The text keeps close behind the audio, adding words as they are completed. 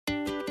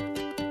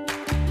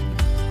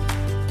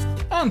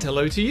And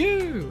hello to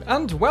you,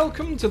 and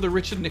welcome to the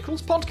Richard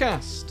Nichols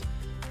Podcast,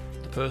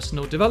 the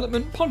personal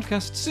development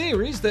podcast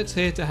series that's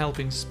here to help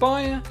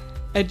inspire,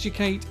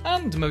 educate,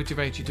 and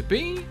motivate you to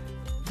be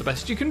the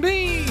best you can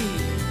be.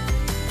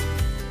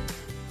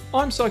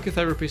 I'm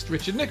psychotherapist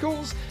Richard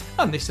Nichols,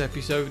 and this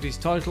episode is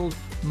titled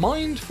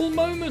Mindful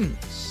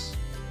Moments.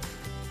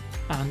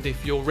 And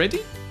if you're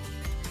ready,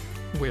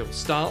 we'll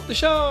start the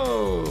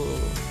show.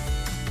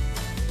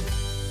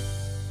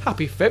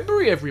 Happy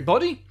February,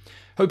 everybody.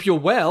 Hope you're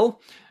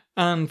well,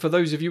 and for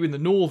those of you in the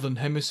Northern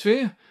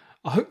Hemisphere,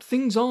 I hope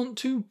things aren't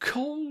too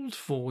cold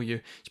for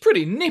you. It's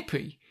pretty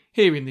nippy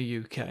here in the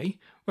UK,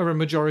 where a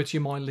majority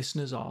of my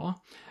listeners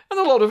are, and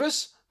a lot of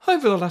us,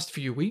 over the last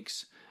few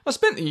weeks, have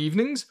spent the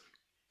evenings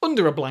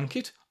under a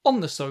blanket,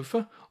 on the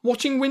sofa,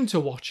 watching Winter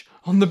Watch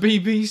on the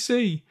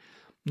BBC.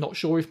 Not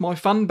sure if my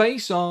fan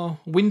base are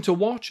Winter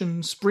Watch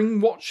and Spring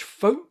Watch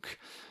folk,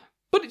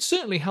 but it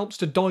certainly helps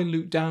to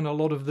dilute down a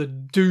lot of the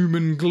doom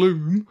and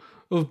gloom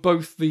of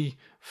both the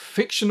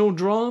fictional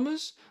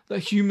dramas that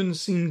humans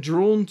seem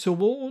drawn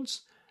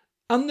towards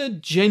and the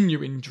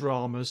genuine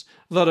dramas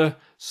that are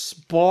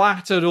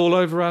splattered all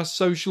over our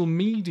social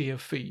media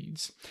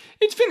feeds.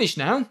 It's finished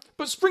now,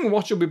 but Spring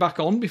Watch will be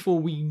back on before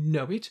we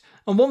know it,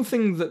 and one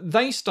thing that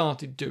they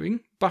started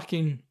doing back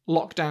in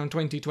lockdown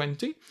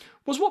 2020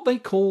 was what they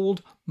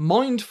called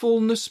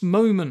mindfulness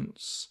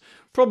moments.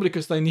 Probably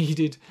because they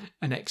needed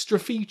an extra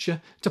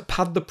feature to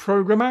pad the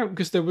programme out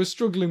because they were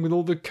struggling with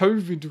all the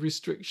COVID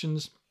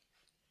restrictions.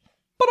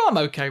 But I'm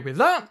okay with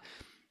that.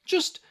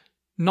 Just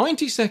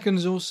 90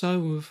 seconds or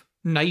so of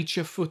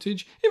nature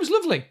footage. It was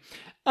lovely.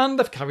 And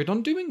they've carried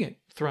on doing it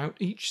throughout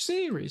each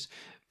series.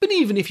 But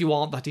even if you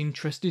aren't that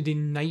interested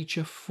in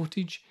nature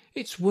footage,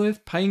 it's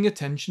worth paying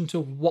attention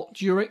to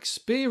what you're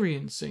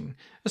experiencing,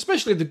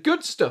 especially the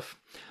good stuff.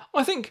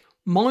 I think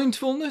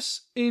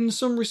mindfulness, in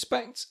some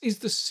respects, is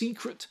the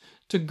secret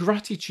to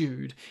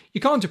gratitude. You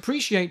can't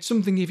appreciate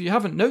something if you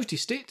haven't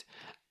noticed it,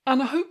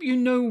 and I hope you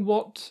know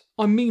what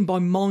I mean by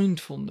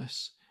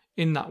mindfulness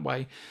in that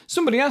way.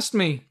 Somebody asked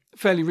me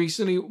fairly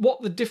recently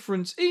what the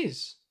difference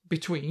is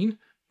between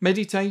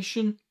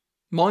meditation,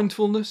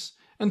 mindfulness,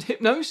 and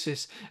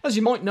hypnosis. As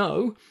you might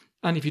know,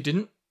 and if you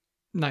didn't,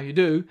 now you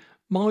do,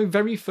 my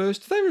very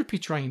first therapy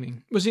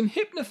training was in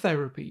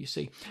hypnotherapy, you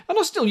see, and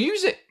I still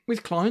use it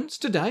with clients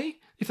today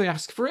if they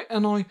ask for it,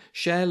 and I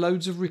share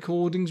loads of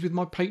recordings with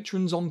my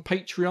patrons on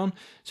Patreon,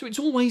 so it's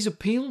always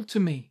appealed to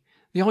me.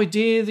 The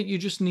idea that you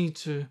just need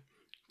to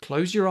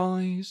close your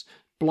eyes,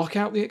 block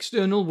out the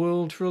external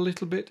world for a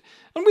little bit,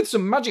 and with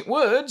some magic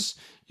words,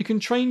 you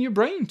can train your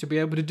brain to be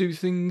able to do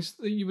things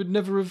that you would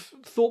never have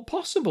thought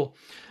possible.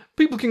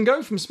 People can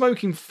go from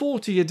smoking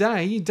 40 a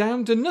day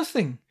down to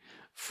nothing,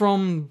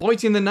 from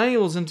biting the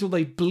nails until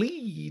they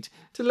bleed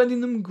to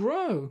letting them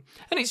grow.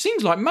 And it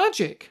seems like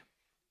magic,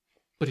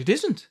 but it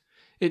isn't.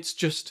 It's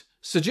just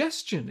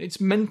suggestion. It's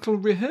mental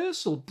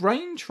rehearsal,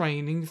 brain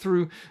training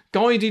through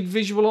guided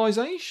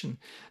visualization.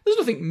 There's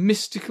nothing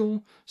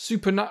mystical,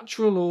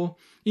 supernatural, or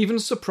even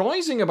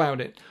surprising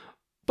about it.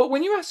 But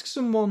when you ask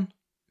someone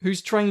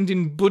who's trained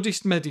in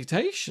Buddhist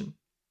meditation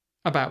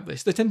about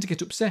this, they tend to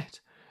get upset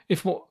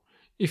if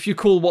you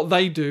call what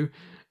they do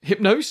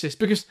hypnosis,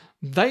 because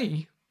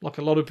they, like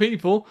a lot of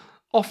people,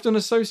 often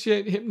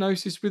associate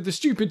hypnosis with the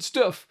stupid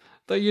stuff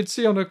that you'd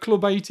see on a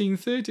Club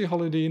 1830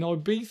 holiday in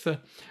Ibiza,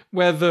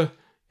 where the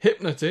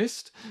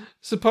hypnotist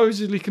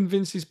supposedly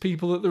convinces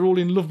people that they're all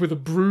in love with a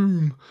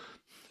broom.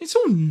 It's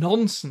all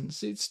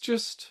nonsense. It's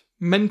just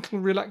mental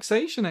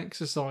relaxation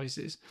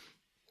exercises,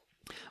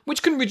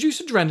 which can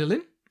reduce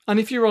adrenaline, and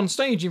if you're on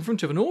stage in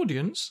front of an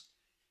audience,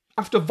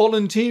 after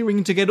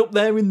volunteering to get up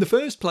there in the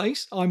first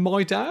place, I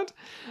might add,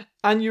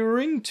 and you're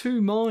in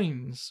two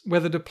minds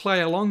whether to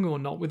play along or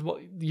not with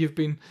what you've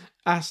been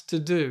asked to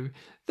do,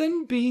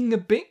 then being a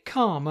bit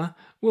calmer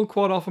will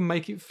quite often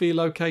make it feel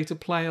okay to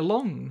play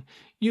along.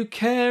 You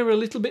care a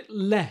little bit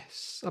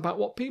less about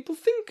what people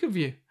think of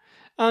you,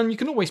 and you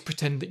can always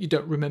pretend that you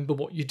don't remember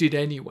what you did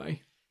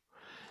anyway.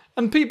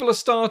 And people are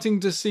starting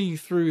to see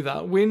through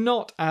that. We're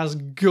not as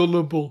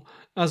gullible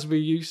as we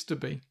used to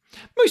be.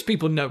 Most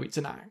people know it's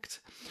an act,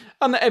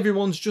 and that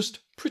everyone's just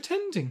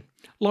pretending,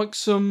 like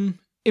some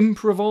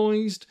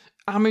improvised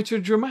amateur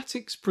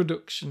dramatics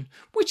production,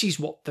 which is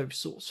what those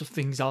sorts of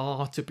things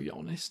are, to be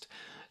honest.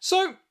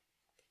 So,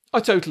 I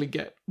totally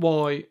get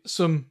why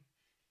some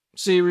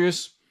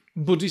serious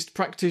Buddhist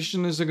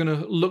practitioners are going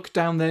to look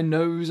down their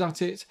nose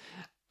at it,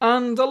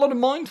 and a lot of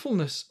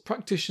mindfulness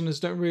practitioners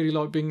don't really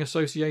like being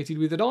associated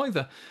with it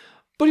either.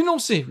 But in all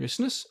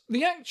seriousness,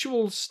 the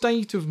actual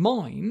state of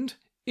mind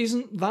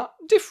isn't that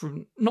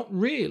different, not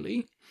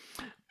really.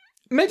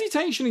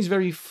 Meditation is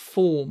very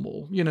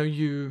formal. You know,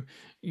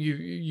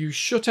 you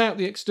shut out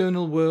the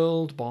external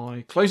world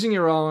by closing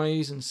your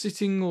eyes and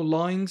sitting or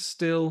lying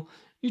still.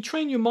 You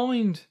train your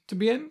mind to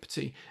be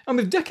empty. And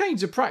with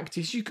decades of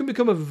practice, you can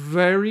become a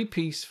very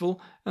peaceful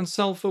and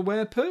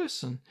self-aware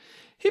person.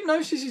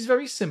 Hypnosis is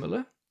very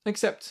similar,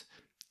 except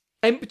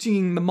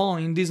emptying the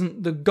mind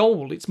isn't the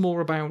goal. It's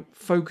more about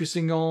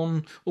focusing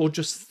on or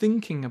just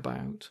thinking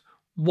about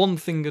one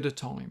thing at a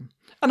time.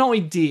 An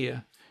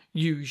idea,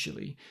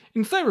 usually.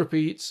 In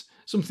therapy, it's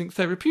something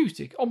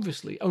therapeutic,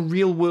 obviously, a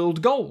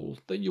real-world goal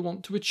that you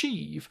want to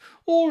achieve,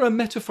 or a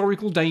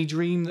metaphorical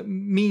daydream that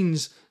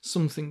means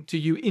something to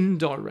you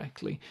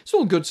indirectly. It's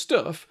all good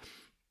stuff,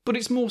 but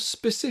it's more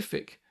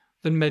specific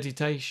than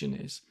meditation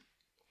is.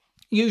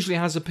 Usually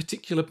has a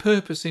particular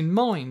purpose in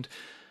mind.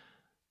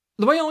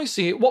 The way I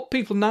see it, what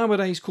people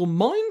nowadays call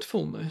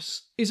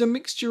mindfulness is a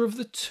mixture of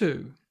the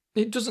two.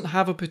 It doesn't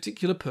have a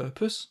particular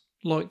purpose,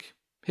 like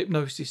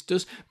hypnosis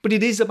does, but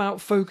it is about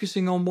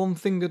focusing on one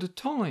thing at a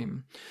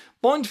time.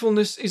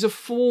 Mindfulness is a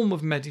form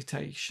of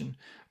meditation,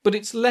 but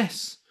it's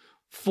less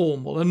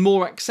formal and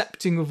more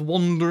accepting of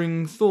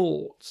wandering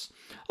thoughts.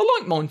 I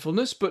like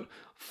mindfulness, but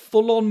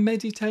full-on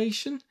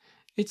meditation,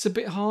 it's a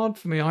bit hard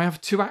for me. I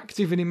have too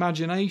active an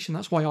imagination.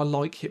 That's why I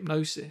like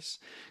hypnosis,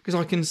 because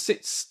I can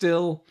sit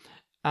still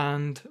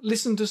and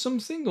listen to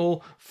something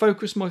or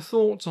focus my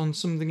thoughts on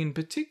something in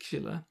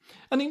particular.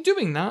 And in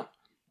doing that,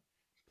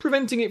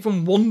 preventing it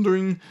from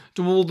wandering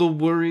to all the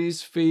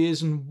worries,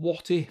 fears and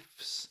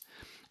what-ifs.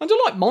 And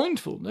I like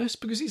mindfulness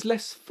because it's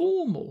less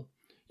formal.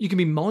 You can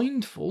be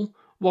mindful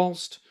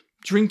whilst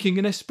drinking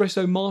an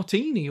espresso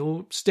martini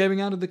or staring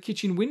out of the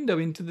kitchen window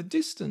into the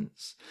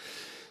distance.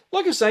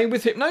 Like I say,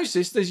 with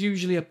hypnosis, there's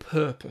usually a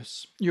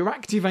purpose. You're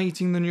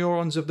activating the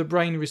neurons of the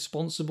brain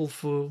responsible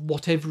for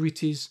whatever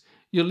it is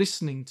you're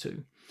listening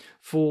to,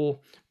 for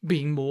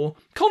being more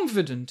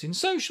confident in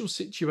social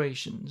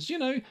situations.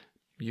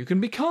 You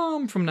can be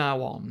calm from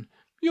now on.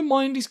 Your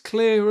mind is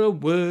clearer,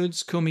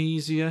 words come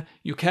easier,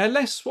 you care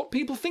less what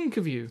people think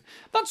of you.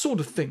 That sort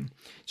of thing.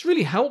 It's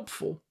really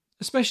helpful,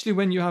 especially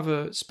when you have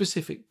a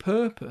specific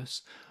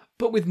purpose.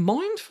 But with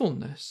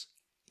mindfulness,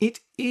 it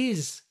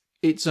is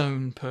its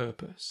own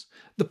purpose.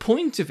 The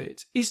point of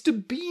it is to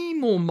be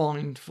more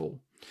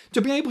mindful,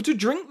 to be able to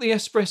drink the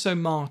espresso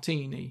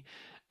martini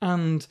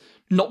and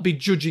not be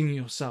judging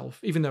yourself,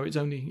 even though it's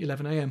only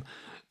 11 a.m,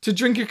 to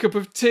drink a cup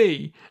of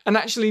tea and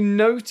actually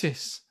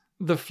notice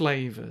the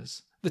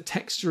flavours, the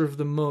texture of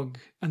the mug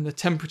and the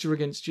temperature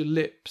against your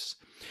lips.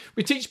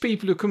 We teach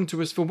people who come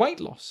to us for weight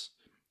loss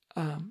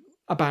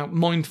about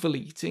mindful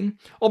eating.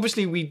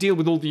 Obviously, we deal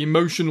with all the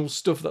emotional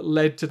stuff that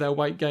led to their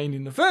weight gain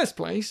in the first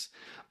place,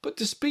 but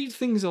to speed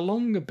things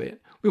along a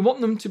bit, we want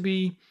them to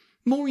be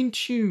more in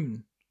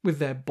tune with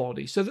their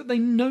body so that they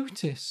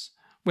notice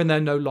when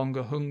they're no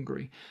longer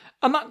hungry.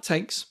 And that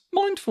takes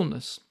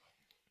mindfulness.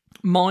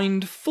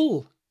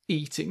 Mindful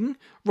eating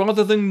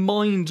rather than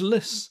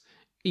mindless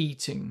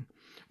eating,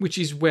 which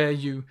is where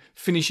you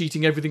finish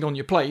eating everything on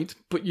your plate,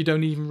 but you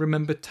don't even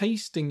remember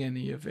tasting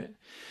any of it.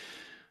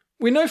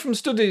 We know from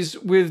studies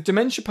with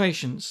dementia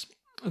patients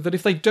that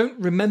if they don't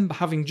remember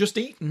having just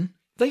eaten,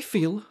 they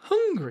feel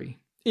hungry,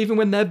 even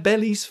when their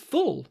belly's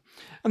full.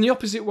 And the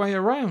opposite way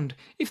around,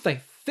 if they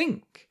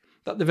think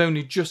that they've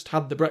only just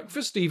had the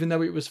breakfast, even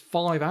though it was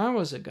 5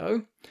 hours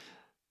ago,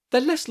 they're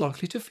less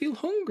likely to feel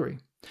hungry.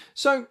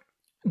 So,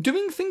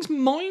 doing things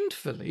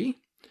mindfully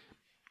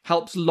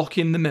helps lock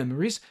in the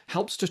memories,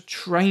 helps to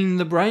train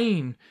the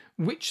brain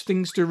which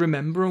things to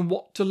remember and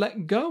what to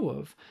let go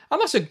of. And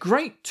that's a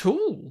great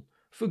tool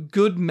for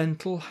good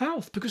mental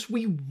health because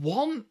we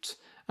want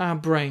our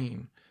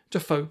brain to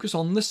focus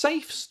on the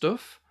safe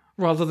stuff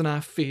rather than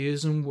our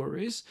fears and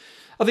worries.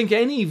 I think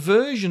any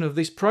version of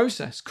this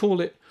process, call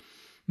it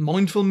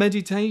mindful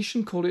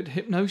meditation, call it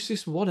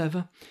hypnosis,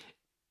 whatever,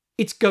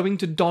 it's going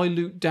to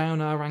dilute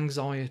down our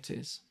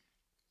anxieties.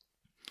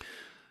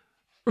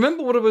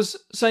 Remember what I was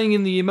saying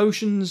in the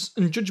emotions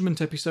and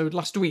judgment episode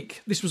last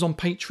week? This was on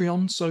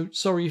Patreon, so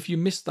sorry if you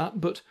missed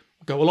that, but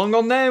go along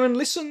on there and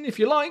listen if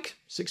you like.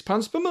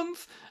 £6 per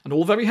month, and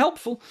all very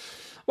helpful.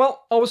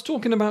 Well, I was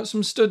talking about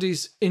some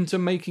studies into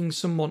making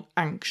someone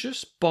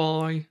anxious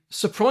by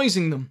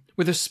surprising them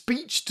with a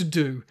speech to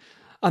do,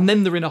 and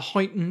then they're in a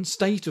heightened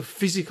state of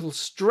physical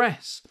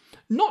stress.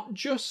 Not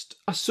just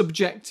a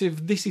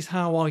subjective, this is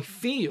how I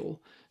feel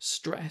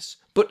stress,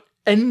 but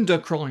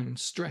endocrine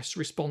stress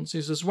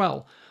responses as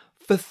well,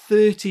 for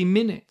 30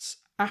 minutes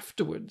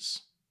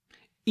afterwards.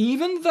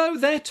 Even though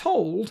they're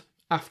told,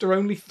 after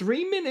only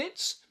 3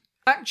 minutes,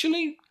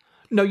 actually,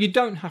 no, you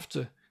don't have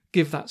to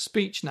give that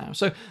speech now.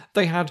 So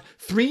they had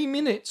 3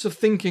 minutes of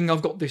thinking,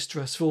 I've got this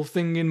stressful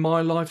thing in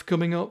my life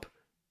coming up.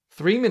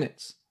 3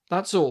 minutes,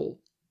 that's all.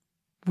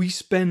 We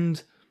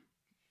spend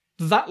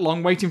that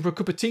long waiting for a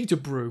cup of tea to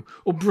brew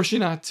or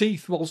brushing our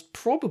teeth whilst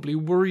probably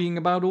worrying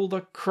about all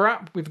the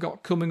crap we've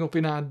got coming up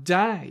in our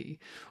day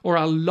or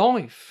our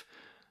life,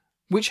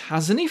 which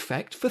has an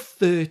effect for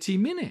 30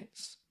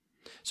 minutes.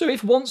 So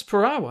if once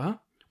per hour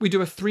we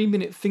do a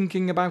 3-minute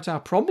thinking about our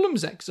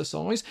problems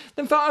exercise,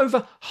 then for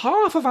over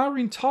half of our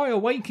entire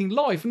waking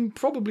life, and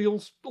probably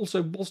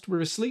also whilst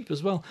we're asleep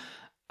as well,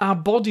 our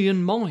body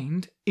and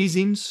mind is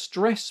in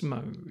stress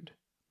mode.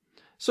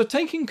 So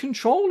taking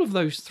control of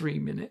those 3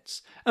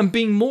 minutes and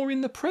being more in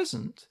the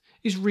present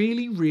is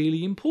really,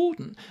 really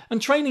important.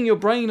 And training your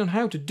brain on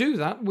how to do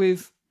that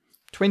with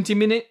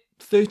 20-minute,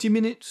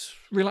 30-minute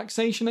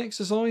relaxation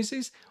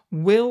exercises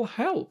will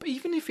help,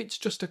 even if it's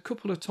just a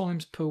couple of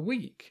times per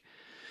week.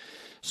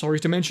 Sorry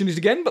to mention it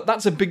again, but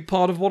that's a big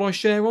part of what I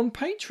share on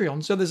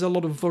Patreon, so there's a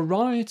lot of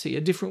variety,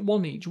 a different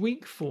one each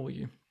week for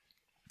you.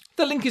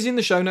 The link is in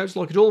the show notes,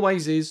 like it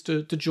always is,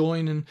 to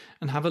join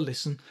and have a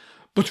listen.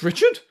 But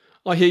Richard,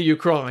 I hear you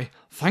cry,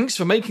 thanks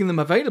for making them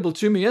available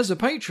to me as a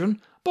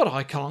patron, but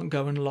I can't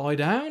go and lie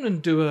down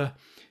and do a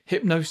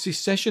hypnosis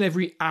session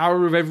every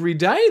hour of every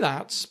day.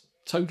 That's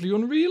totally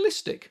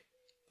unrealistic.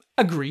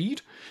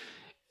 Agreed.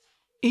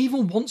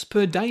 Even once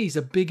per day is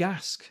a big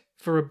ask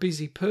for a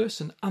busy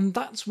person, and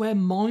that's where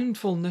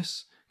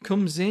mindfulness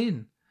comes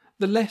in.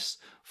 The less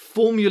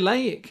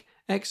formulaic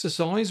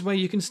exercise where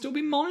you can still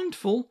be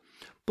mindful,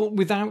 but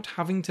without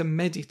having to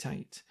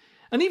meditate.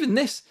 And even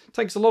this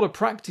takes a lot of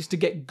practice to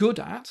get good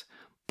at,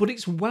 but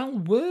it's well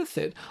worth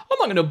it. I'm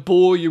not going to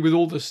bore you with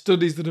all the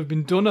studies that have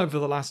been done over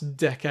the last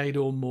decade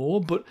or more,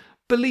 but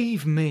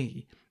believe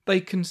me, they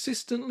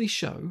consistently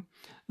show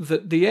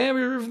that the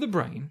area of the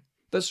brain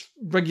that's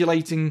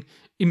regulating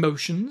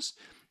emotions,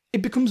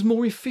 it becomes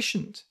more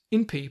efficient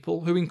in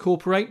people who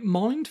incorporate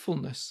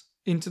mindfulness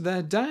into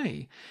their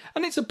day.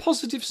 And it's a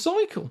positive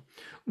cycle.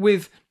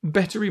 With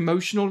better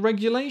emotional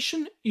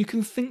regulation, you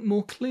can think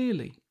more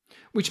clearly,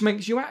 which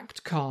makes you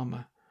act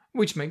calmer,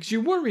 which makes you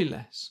worry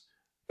less,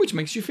 which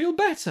makes you feel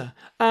better,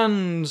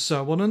 and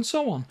so on and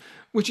so on.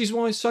 Which is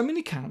why so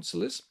many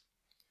counsellors,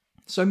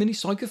 so many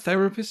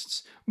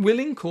psychotherapists will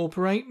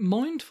incorporate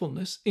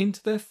mindfulness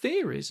into their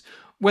theories,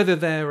 whether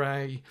they're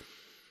a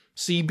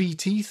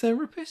CBT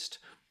therapist,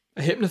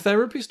 a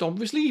hypnotherapist,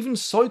 obviously, even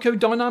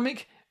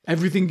psychodynamic,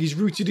 everything is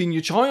rooted in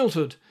your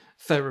childhood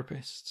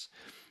therapists.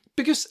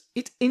 Because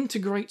it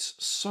integrates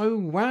so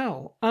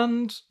well,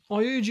 and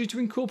I urge you to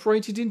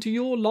incorporate it into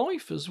your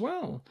life as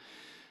well.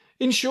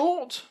 In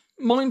short,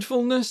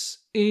 mindfulness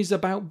is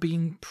about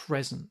being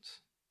present.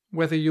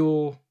 Whether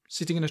you're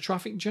sitting in a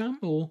traffic jam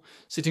or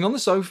sitting on the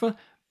sofa,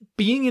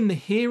 being in the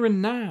here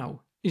and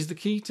now is the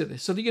key to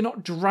this, so that you're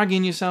not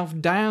dragging yourself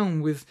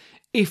down with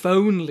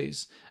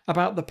if-onlys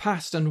about the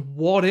past and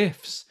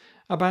what-ifs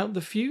about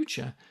the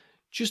future.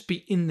 Just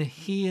be in the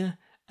here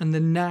and the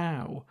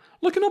now,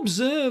 like an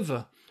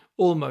observer,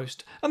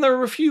 almost. And there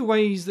are a few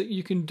ways that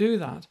you can do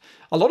that.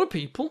 A lot of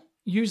people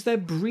use their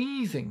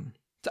breathing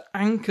to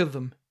anchor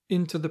them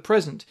into the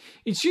present.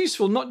 It's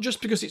useful not just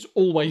because it's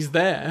always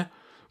there,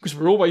 because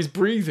we're always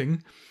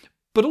breathing,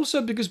 but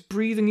also because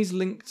breathing is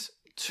linked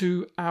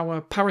to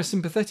our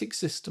parasympathetic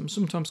system,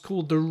 sometimes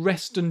called the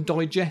rest and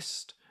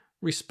digest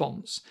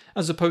response,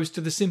 as opposed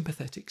to the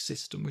sympathetic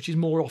system, which is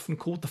more often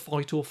called the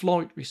fight or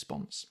flight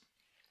response.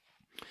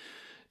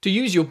 To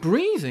use your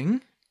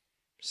breathing,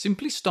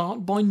 simply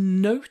start by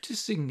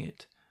noticing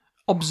it.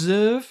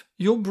 Observe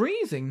your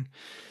breathing.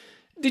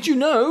 Did you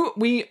know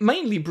we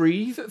mainly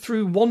breathe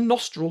through one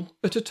nostril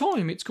at a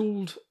time? It's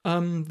called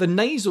the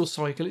nasal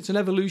cycle. It's an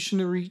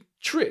evolutionary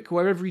trick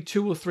where every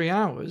 2 or 3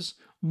 hours,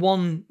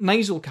 one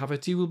nasal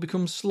cavity will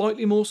become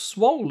slightly more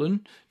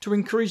swollen to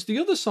encourage the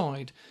other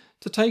side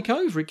to take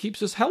over. It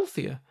keeps us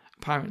healthier,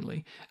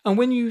 apparently. And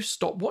when you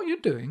stop what you're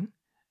doing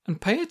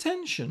and pay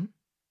attention,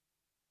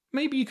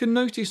 maybe you can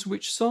notice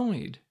which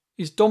side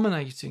is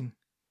dominating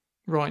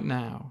right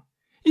now.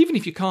 Even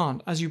if you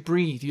can't, as you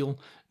breathe, you'll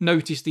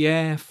notice the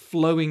air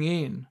flowing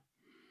in.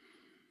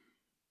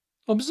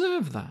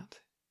 Observe that.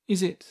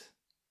 Is it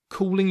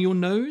cooling your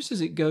nose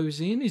as it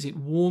goes in? Is it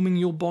warming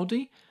your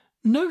body?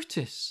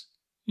 Notice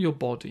your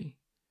body,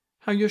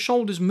 how your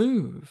shoulders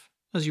move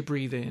as you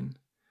breathe in,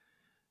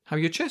 how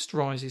your chest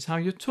rises, how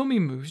your tummy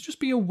moves. Just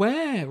be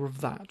aware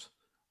of that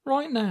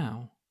right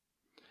now.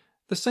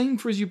 The same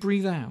for as you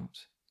breathe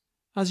out.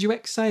 As you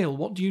exhale,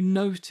 what do you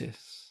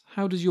notice?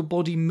 How does your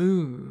body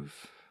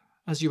move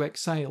as you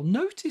exhale?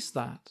 Notice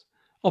that.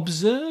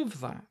 Observe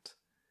that.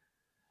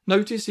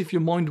 Notice if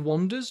your mind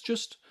wanders,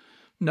 just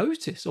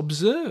notice,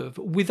 observe,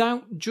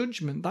 without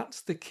judgment.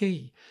 That's the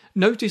key.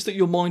 Notice that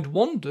your mind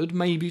wandered,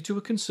 maybe to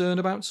a concern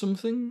about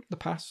something, the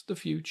past, the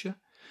future.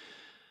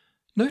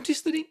 Notice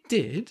that it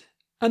did,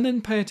 and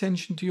then pay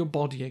attention to your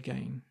body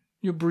again,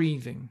 your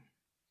breathing,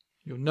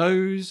 your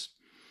nose,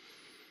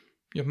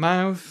 your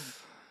mouth,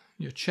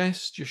 your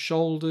chest, your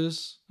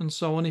shoulders, and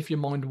so on. If your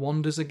mind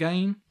wanders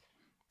again,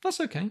 that's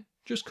okay.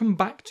 Just come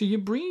back to your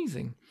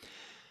breathing.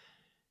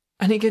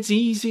 And it gets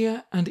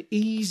easier and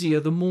easier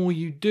the more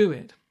you do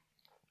it.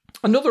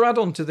 Another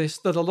add-on to this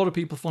that a lot of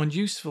people find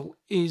useful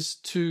is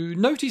to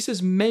notice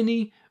as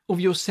many of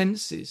your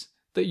senses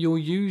that you're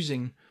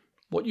using.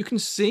 What you can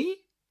see,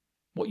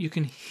 what you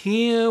can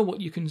hear, what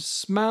you can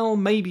smell,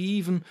 maybe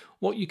even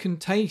what you can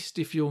taste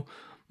if you're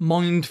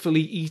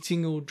mindfully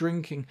eating or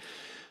drinking.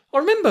 I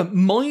remember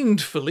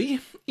mindfully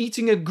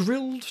eating a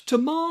grilled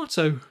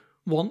tomato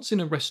once in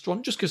a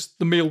restaurant, just because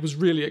the meal was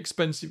really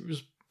expensive. It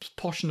was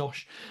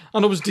posh-nosh,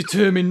 and I was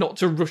determined not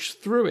to rush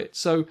through it.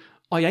 So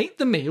I ate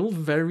the meal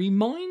very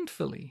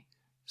mindfully,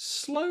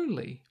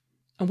 slowly.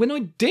 And when I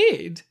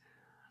did,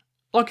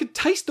 I could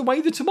taste the way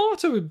the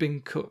tomato had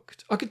been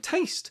cooked. I could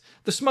taste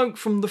the smoke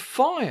from the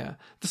fire,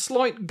 the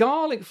slight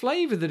garlic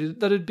flavour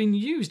that had been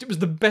used. It was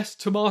the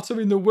best tomato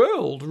in the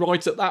world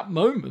right at that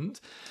moment.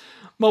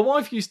 My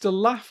wife used to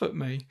laugh at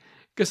me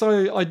because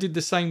I did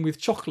the same with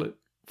chocolate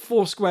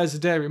 4 squares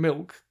of dairy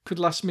milk could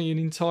last me an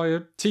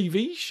entire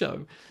TV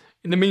show.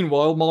 In the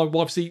meanwhile, my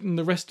wife's eaten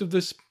the rest of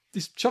this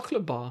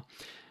chocolate bar.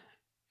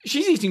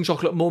 She's eating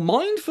chocolate more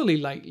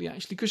mindfully lately,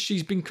 actually, because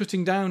she's been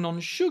cutting down on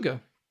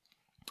sugar.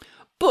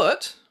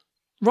 But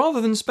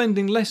rather than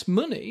spending less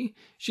money,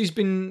 she's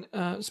been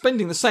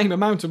spending the same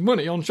amount of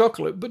money on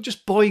chocolate, but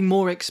just buying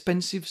more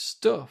expensive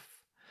stuff.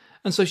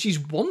 And so she's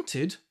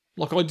wanted,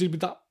 like I did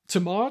with that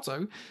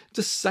tomato,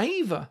 to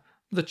savour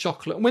the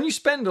chocolate. When you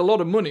spend a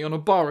lot of money on a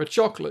bar of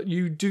chocolate,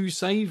 you do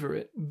savour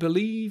it.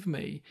 Believe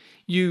me,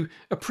 you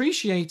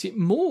appreciate it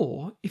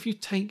more if you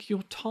take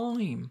your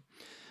time.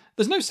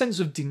 There's no sense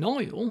of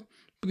denial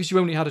because you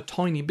only had a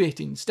tiny bit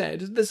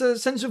instead. There's a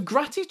sense of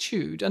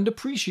gratitude and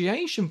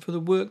appreciation for the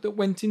work that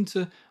went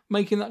into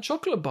making that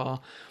chocolate bar.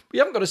 But you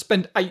haven't got to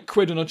spend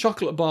 £8 on a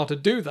chocolate bar to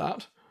do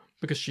that,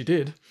 because she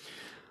did.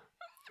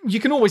 You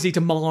can always eat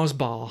a Mars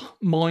bar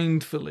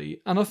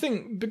mindfully. And I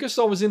think because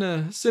I was in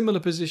a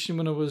similar position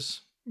when I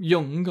was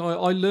young,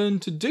 I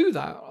learned to do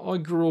that. I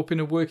grew up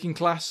in a working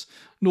class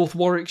North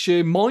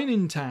Warwickshire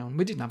mining town.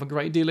 We didn't have a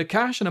great deal of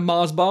cash, and a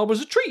Mars bar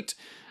was a treat.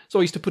 So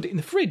I used to put it in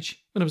the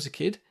fridge when I was a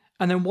kid.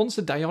 And then once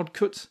a day I'd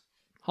cut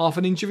half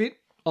an inch of it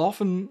off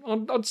and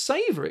I'd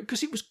savour it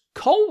because it was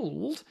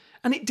cold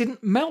and it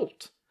didn't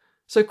melt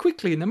so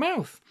quickly in the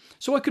mouth.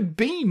 So I could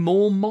be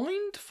more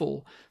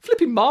mindful.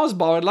 Flipping Mars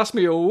bar would last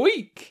me a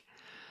week.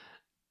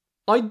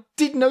 I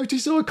did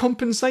notice I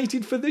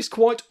compensated for this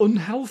quite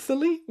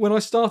unhealthily when I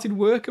started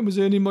work and was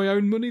earning my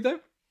own money though.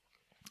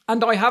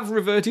 And I have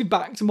reverted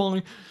back to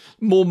my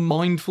more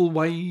mindful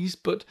ways,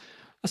 but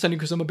that's only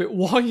because I'm a bit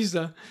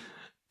wiser.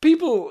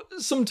 People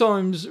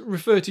sometimes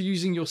refer to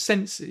using your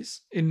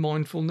senses in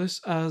mindfulness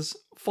as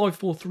 5,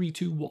 4, 3,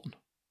 2, 1.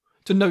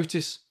 To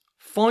notice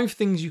 5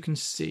 things you can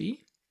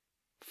see,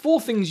 4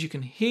 things you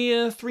can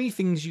hear, 3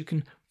 things you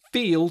can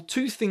feel,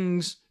 2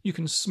 things you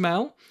can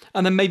smell,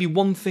 and then maybe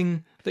 1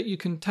 thing that you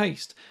can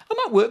taste. And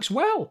that works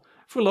well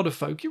for a lot of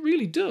folk. It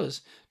really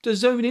does. To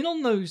zone in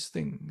on those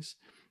things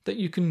that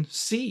you can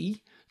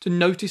see, to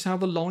notice how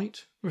the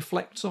light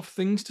reflects off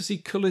things, to see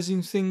colours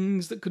in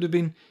things that could have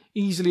been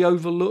easily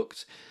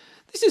overlooked.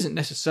 This isn't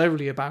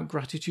necessarily about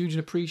gratitude and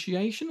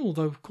appreciation,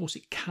 although of course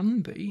it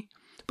can be,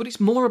 but it's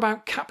more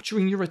about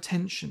capturing your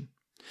attention.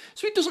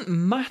 So it doesn't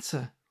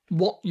matter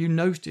what you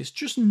notice,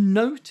 just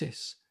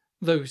notice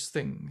those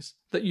things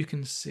that you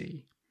can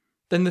see,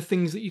 then the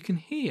things that you can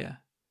hear.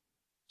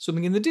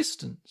 Something in the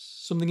distance,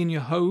 something in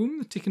your home,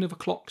 the ticking of a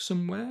clock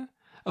somewhere,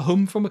 a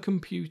hum from a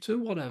computer,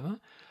 whatever.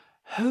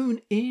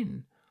 Hone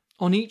in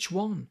on each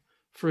one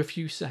for a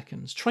few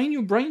seconds. Train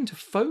your brain to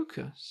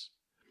focus.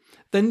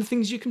 Then the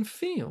things you can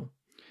feel.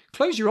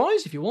 Close your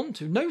eyes if you want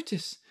to.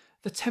 Notice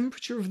the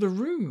temperature of the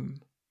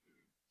room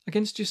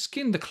against your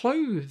skin, the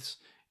clothes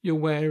you're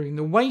wearing,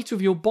 the weight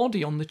of your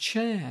body on the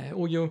chair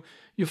or your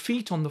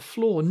feet on the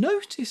floor.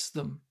 Notice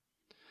them.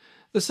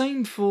 The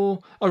same for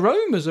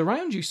aromas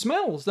around you,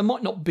 smells. There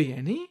might not be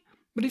any,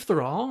 but if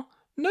there are,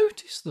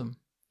 notice them.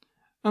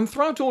 And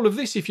throughout all of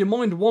this, if your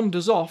mind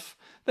wanders off,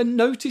 then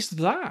notice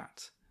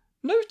that.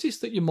 Notice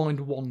that your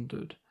mind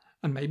wandered,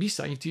 and maybe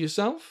say to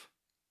yourself,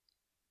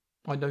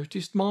 I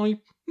noticed my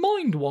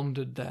mind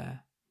wandered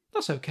there.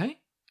 That's okay.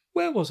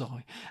 Where was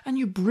I? And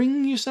you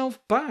bring yourself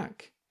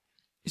back.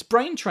 It's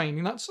brain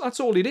training, that's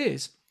all it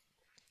is.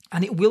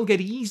 And it will get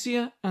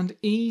easier and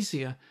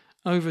easier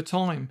over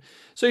time.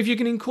 So if you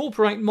can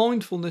incorporate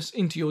mindfulness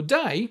into your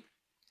day,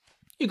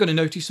 you're going to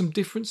notice some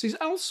differences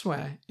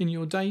elsewhere in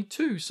your day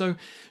too. So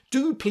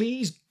do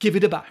please give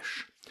it a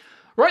bash.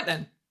 Right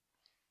then,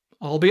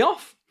 I'll be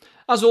off.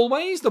 As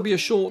always, there'll be a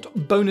short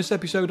bonus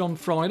episode on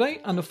Friday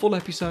and a full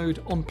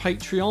episode on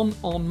Patreon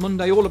on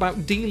Monday, all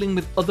about dealing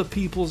with other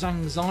people's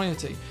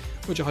anxiety,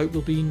 which I hope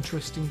will be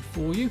interesting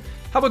for you.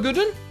 Have a good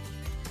one.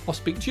 I'll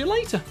speak to you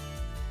later.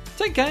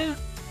 Take care.